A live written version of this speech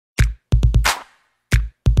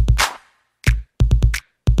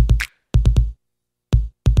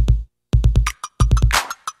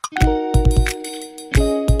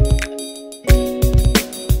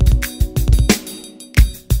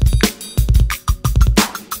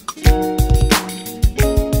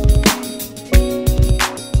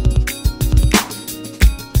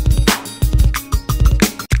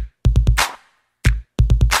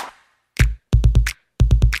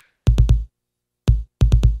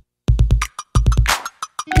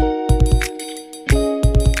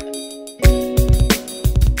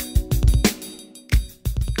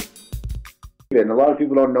a lot of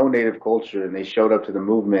people don't know Native culture, and they showed up to the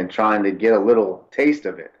movement trying to get a little taste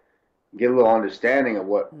of it, get a little understanding of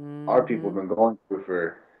what our people have Mm-hmm. been going through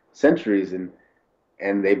for centuries, and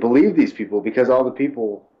they believe these people because all the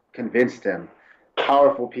people convinced them.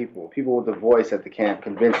 Powerful people, people with a voice at the camp,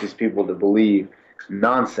 convinced these people to believe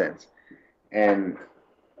nonsense, and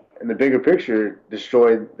in the bigger picture,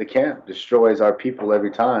 destroy the camp, destroys our people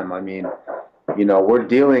every time. I mean,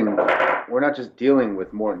 we're not just dealing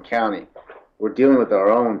with Morton County, we're dealing with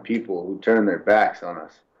our own people who turn their backs on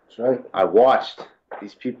us. That's right. I watched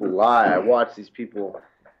these people lie. I watched these people,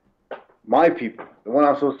 my people, the one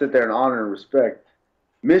I'm supposed to sit there and honor and respect,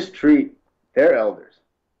 mistreat their elders.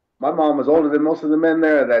 My mom was older than most of the men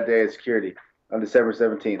there that day at security on December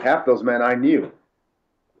 17th. Half those men I knew.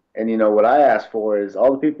 And what I asked for is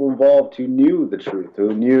all the people involved who knew the truth,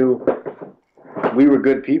 who knew we were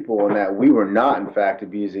good people and that we were not, in fact,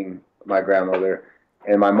 abusing my grandmother.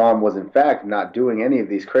 And my mom was, in fact, not doing any of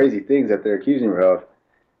these crazy things that they're accusing her of.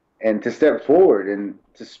 And to step forward and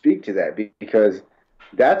to speak to that, because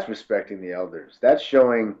that's respecting the elders. That's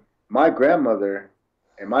showing my grandmother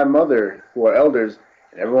and my mother, who are elders,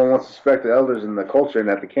 and everyone wants to respect the elders in the culture and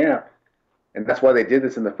at the camp. And that's why they did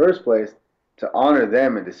this in the first place, to honor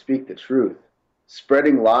them and to speak the truth.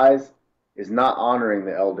 Spreading lies is not honoring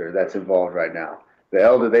the elder that's involved right now. The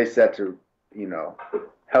elder they set to,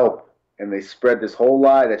 help, and they spread this whole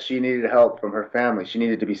lie that she needed help from her family. She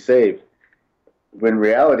needed to be saved. When in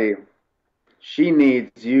reality, she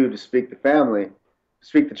needs you to speak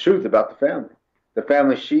the truth about the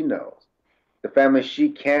family she knows, the family she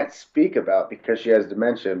can't speak about because she has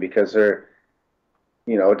dementia, because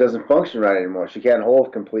it doesn't function right anymore. She can't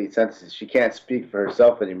hold complete sentences. She can't speak for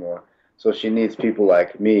herself anymore. So she needs people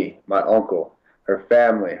like me, my uncle, her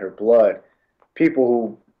family, her blood, people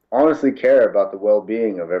who honestly care about the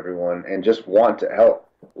well-being of everyone and just want to help.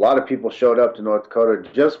 A lot of people showed up to North Dakota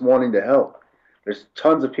just wanting to help. There's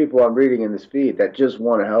tons of people I'm reading in this feed that just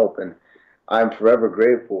want to help, and I'm forever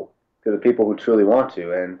grateful to the people who truly want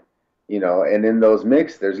to. And in those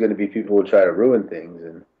mix, there's going to be people who try to ruin things,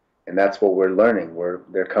 and that's what we're learning.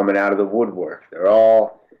 They're coming out of the woodwork. They're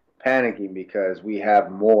all panicking because we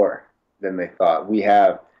have more than they thought. We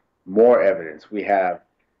have more evidence. We have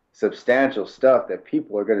substantial stuff that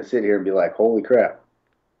people are going to sit here and be like, holy crap,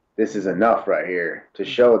 this is enough right here to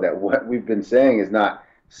show that what we've been saying is not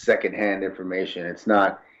secondhand information. It's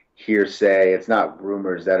not hearsay. It's not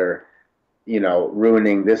rumors that are,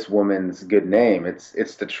 ruining this woman's good name. It's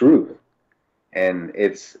the truth. And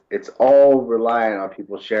it's all reliant on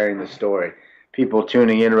people sharing the story, people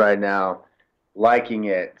tuning in right now, liking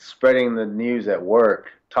it, spreading the news at work,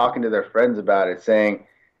 talking to their friends about it, saying,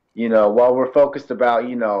 while we're focused about,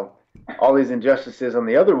 all these injustices on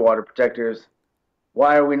the other water protectors,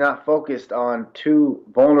 why are we not focused on two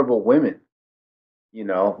vulnerable women?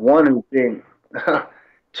 One who's being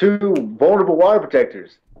two vulnerable water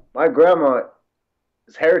protectors. My grandma's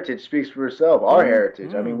heritage speaks for herself. Our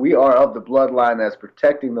heritage. I mean, Mm-hmm. we are of the bloodline that's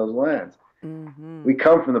protecting those lands. Mm-hmm. We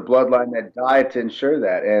come from the bloodline that died to ensure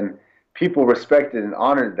that, and people respected and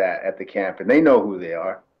honored that at the camp, and they know who they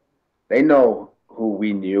are. They know who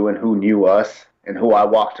we knew and who knew us and who I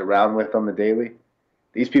walked around with on the daily.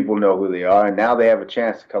 These people know who they are, and now they have a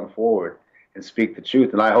chance to come forward and speak the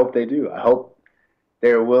truth, and I hope they do. I hope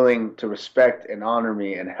they're willing to respect and honor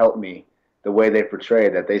me and help me the way they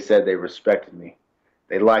portrayed, that they said they respected me.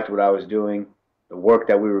 They liked what I was doing, the work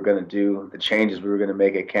that we were going to do, the changes we were going to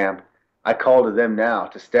make at camp. I call to them now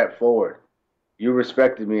to step forward. You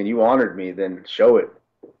respected me and you honored me, then show it.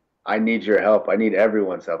 I need your help. I need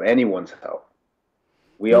everyone's help, anyone's help.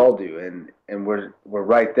 We Yep. all do, and we're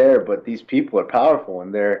right there. But these people are powerful,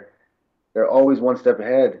 and they're always one step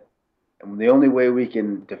ahead. And the only way we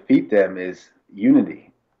can defeat them is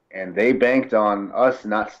unity. And they banked on us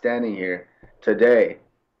not standing here today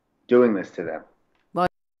doing this to them. Well,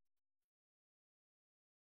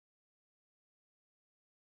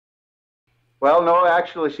 Well, no,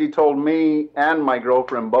 actually, she told me and my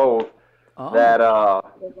girlfriend both oh, that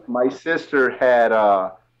my sister had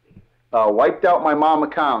wiped out my mom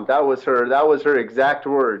account. That was her. That was her exact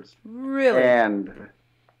words. really? And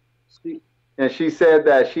she, and she said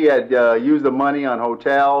that she had used the money on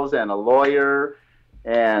hotels and a lawyer,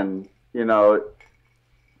 and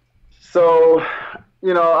so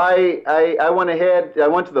I went ahead. I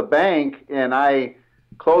went to the bank and I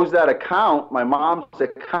closed that account, my mom's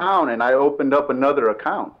account, and I opened up another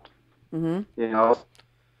account. Mm-hmm. You know,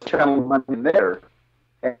 channeling money in there.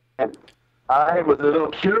 And I was a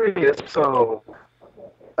little curious. So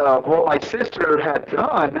what my sister had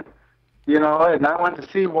done you know, and I wanted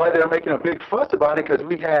to see why they're making a big fuss about it because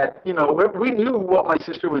we had, you know, we knew what my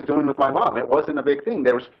sister was doing with my mom. It wasn't a big thing.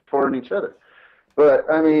 They were supporting each other. But,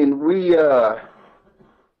 I mean,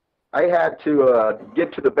 I had to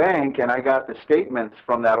get to the bank, and I got the statements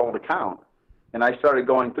from that old account. And I started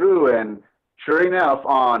going through, and sure enough,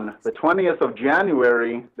 on the 20th of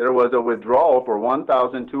January, there was a withdrawal for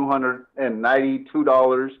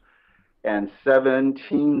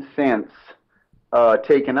 $1,292.17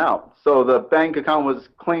 taken out. So the bank account was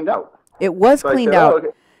cleaned out. It was So cleaned I said, out. okay.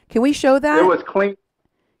 Can we show that? It was clean.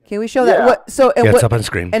 Can we show Yeah. that? What? So Yeah, it's up on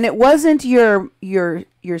screen. And it wasn't your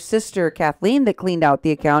sister Kathleen that cleaned out the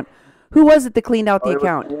account. Who was it that cleaned out the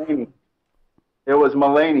account? It was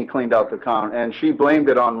Mulaney cleaned out the account, and she blamed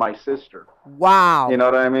it on my sister. Wow. You know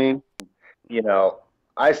what I mean? You know,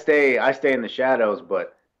 I stay in the shadows,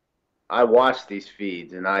 but I watch these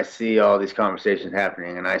feeds and I see all these conversations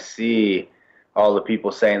happening, and I see all the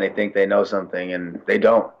people saying they think they know something, and they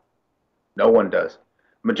don't. No one does.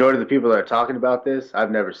 Majority of the people that are talking about this, I've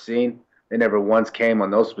never seen. They never once came on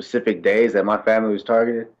those specific days that my family was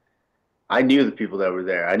targeted. I knew the people that were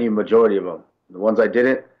there. I knew the majority of them. The ones I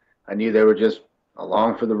didn't, I knew they were just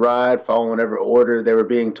along for the ride, following whatever order they were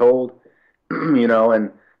being told. You know,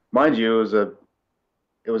 and mind you, it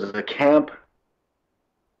was a camp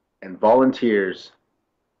and volunteers.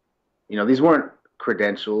 You know, these weren't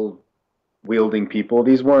credential wielding people.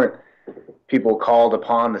 These weren't people called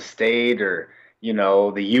upon the state or, you know,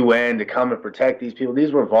 the UN to come and protect these people.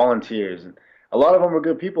 These were volunteers, and a lot of them were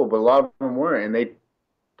good people, but a lot of them weren't. And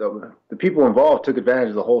the people involved took advantage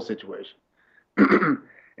of the whole situation.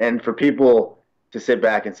 And for people to sit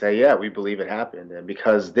back and say, yeah, we believe it happened, and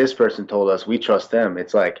because this person told us, we trust them,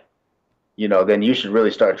 it's like, you know, then you should really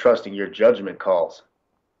start trusting your judgment calls.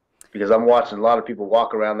 Because I'm watching a lot of people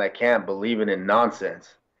walk around that camp believing in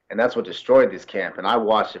nonsense. And that's what destroyed this camp. And I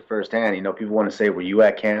watched it firsthand. You know, people want to say, were you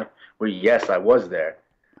at camp? Well, yes, I was there.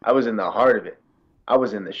 I was in the heart of it. I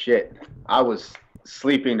was in the shit. I was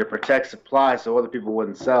sleeping to protect supply so other people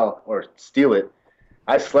wouldn't sell or steal it.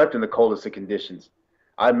 I slept in the coldest of conditions.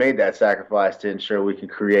 I made that sacrifice to ensure we could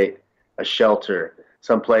create a shelter,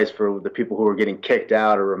 some place for the people who were getting kicked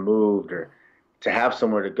out or removed, or to have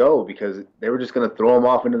somewhere to go, because they were just going to throw them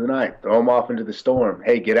off into the night, throw them off into the storm.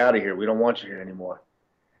 Hey, get out of here. We don't want you here anymore.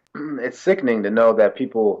 It's sickening to know that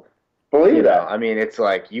people believe that. I mean, it's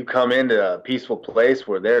like you come into a peaceful place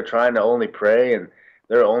where they're trying to only pray, and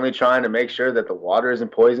they're only trying to make sure that the water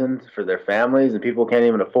isn't poisoned for their families, and people can't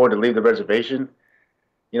even afford to leave the reservation.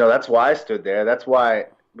 You know, that's why I stood there. That's why,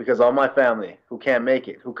 because all my family who can't make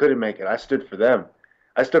it, who couldn't make it, I stood for them.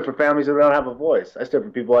 I stood for families that don't have a voice. I stood for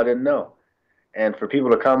people I didn't know. And for people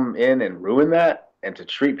to come in and ruin that, and to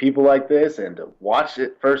treat people like this, and to watch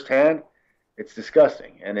it firsthand, it's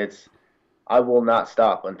disgusting. And I will not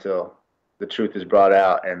stop until the truth is brought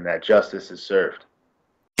out and that justice is served.